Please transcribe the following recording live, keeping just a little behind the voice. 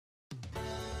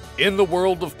In the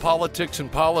world of politics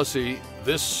and policy,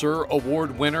 this SIR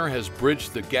Award winner has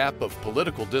bridged the gap of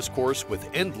political discourse with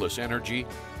endless energy,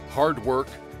 hard work,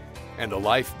 and a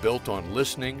life built on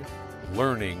listening,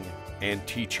 learning, and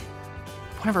teaching.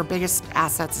 One of her biggest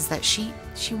assets is that she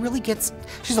really gets,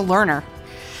 she's a learner.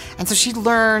 And so she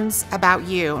learns about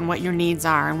you and what your needs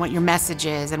are and what your message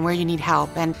is and where you need help.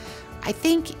 And I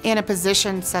think in a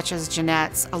position such as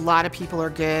Jeanette's, a lot of people are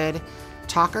good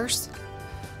talkers,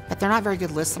 but they're not very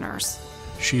good listeners.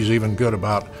 She's even good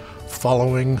about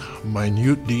following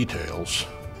minute details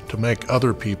to make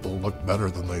other people look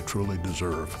better than they truly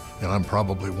deserve, and I'm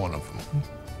probably one of them.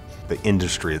 The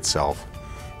industry itself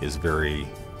is very,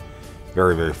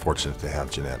 very fortunate to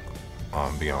have Jeanette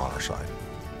be on our side.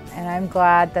 And I'm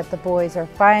glad that the boys are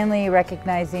finally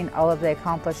recognizing all of the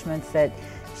accomplishments that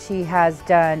she has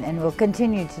done and will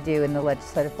continue to do in the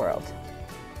legislative world.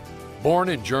 Born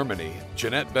in Germany,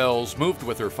 Jeanette Belz moved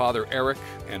with her father Eric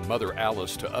and mother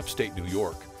Alice to upstate New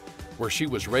York, where she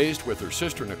was raised with her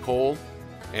sister Nicole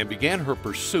and began her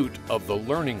pursuit of the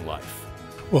learning life.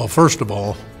 Well, first of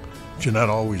all, Jeanette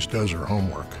always does her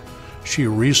homework. She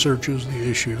researches the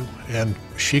issue, and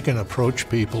she can approach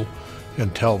people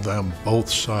and tell them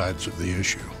both sides of the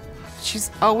issue.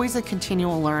 She's always a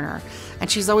continual learner,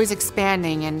 and she's always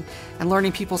expanding and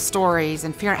learning people's stories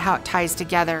and figuring out how it ties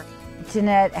together.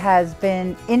 Jeanette has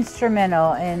been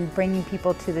instrumental in bringing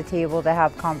people to the table to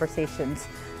have conversations.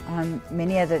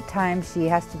 Many of the times she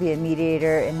has to be a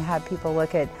mediator and have people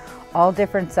look at all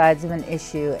different sides of an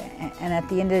issue. And at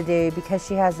the end of the day, because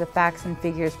she has the facts and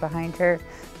figures behind her,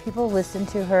 people listen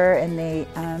to her and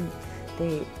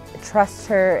they trust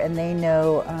her and they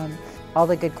know all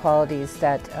the good qualities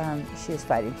that she is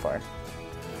fighting for.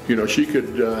 You know, she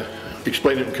could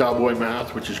explain it in cowboy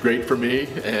math, which is great for me,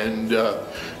 and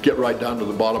get right down to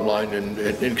the bottom line and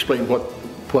explain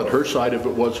what her side of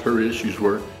it was, her issues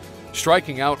were.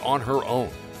 Striking out on her own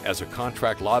as a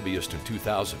contract lobbyist in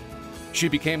 2000, she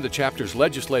became the chapter's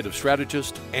legislative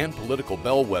strategist and political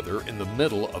bellwether in the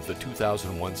middle of the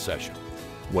 2001 session.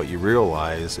 What you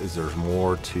realize is there's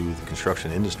more to the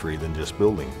construction industry than just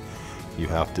building. You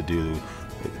have to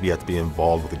be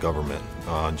involved with the government.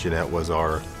 Jeanette was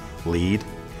our lead,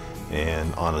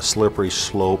 and on a slippery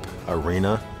slope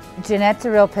arena. Jeanette's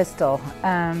a real pistol.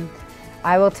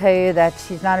 I will tell you that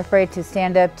she's not afraid to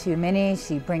stand up to many.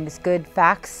 She brings good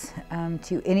facts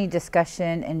to any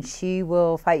discussion, and she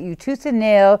will fight you tooth and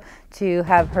nail to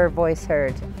have her voice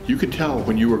heard. You could tell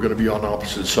when you were going to be on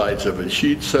opposite sides of it.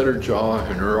 She'd set her jaw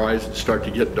and her eyes would start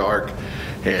to get dark,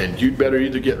 and you'd better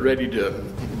either get ready to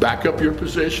back up your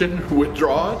position,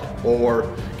 withdraw it,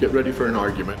 or get ready for an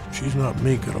argument. She's not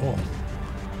meek at all.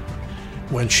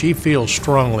 When she feels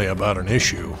strongly about an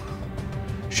issue,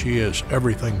 she is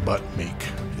everything but meek.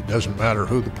 It doesn't matter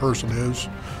who the person is.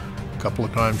 A couple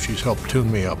of times she's helped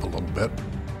tune me up a little bit.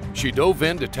 She dove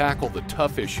in to tackle the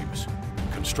tough issues: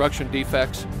 construction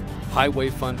defects, highway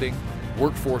funding,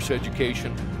 workforce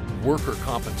education, worker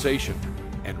compensation,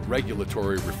 and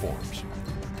regulatory reforms.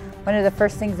 One of the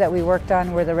first things that we worked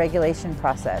on were the regulation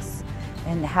process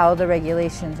and how the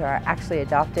regulations are actually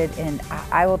adopted. And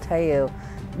I will tell you,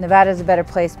 Nevada's a better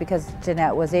place because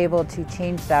Jeanette was able to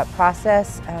change that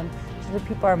process so that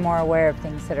people are more aware of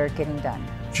things that are getting done.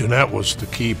 Jeanette was the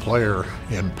key player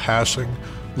in passing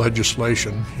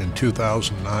legislation in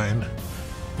 2009,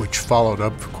 which followed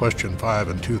up question 5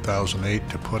 in 2008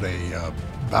 to put a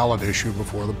ballot issue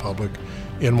before the public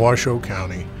in Washoe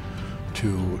County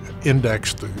to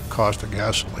index the cost of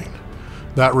gasoline.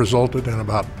 That resulted in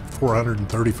about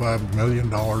 $435 million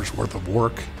worth of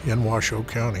work in Washoe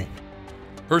County.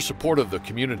 Her support of the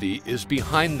community is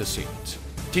behind the scenes,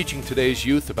 teaching today's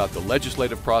youth about the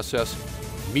legislative process,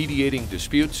 mediating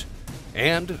disputes,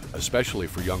 and, especially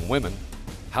for young women,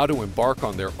 how to embark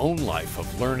on their own life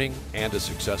of learning and a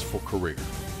successful career.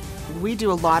 We do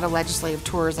a lot of legislative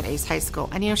tours at Ace High School,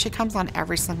 and she comes on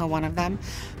every single one of them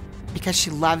because she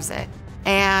loves it.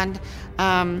 And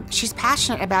she's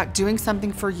passionate about doing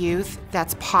something for youth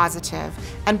that's positive.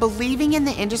 And believing in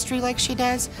the industry like she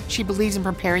does, she believes in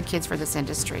preparing kids for this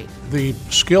industry. The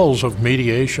skills of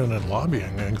mediation and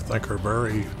lobbying, I think, are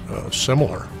very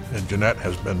similar. And Jeanette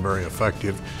has been very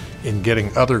effective in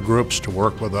getting other groups to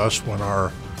work with us when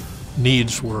our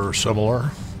needs were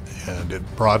similar. And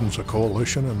it broadens a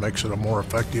coalition and makes it a more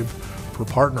effective for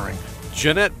partnering.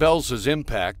 Jeanette Belz's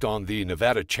impact on the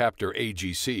Nevada chapter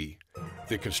AGC,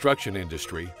 the construction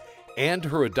industry, and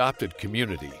her adopted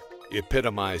community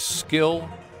epitomize skill,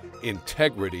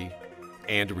 integrity,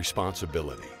 and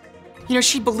responsibility. You know,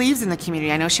 she believes in the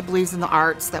community. I know she believes in the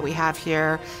arts that we have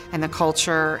here and the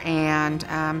culture, and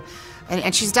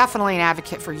she's definitely an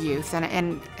advocate for youth,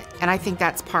 and I think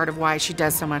that's part of why she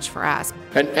does so much for us.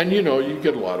 And you know, you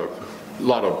get a lot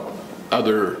of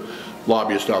other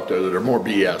lobbyists out there that are more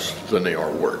BS than they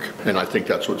are work, and I think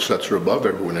that's what sets her above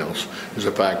everyone else, is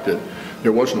the fact that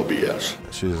there was no BS.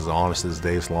 She's as honest as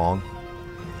days long.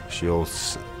 She'll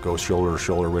go shoulder to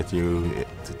shoulder with you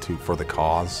for the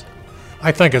cause.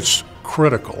 I think it's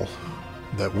critical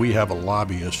that we have a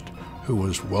lobbyist who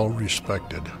is well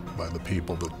respected by the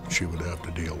people that she would have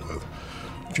to deal with.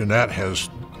 Jeanette has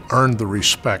earned the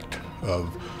respect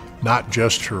of not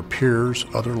just her peers,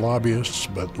 other lobbyists,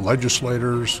 but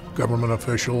legislators, government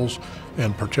officials,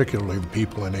 and particularly the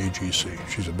people in AGC.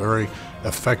 She's a very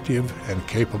effective and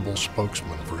capable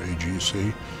spokesman for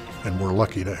AGC, and we're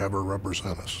lucky to have her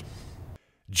represent us.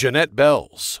 Jeanette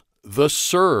Belz, the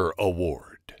Sir Award.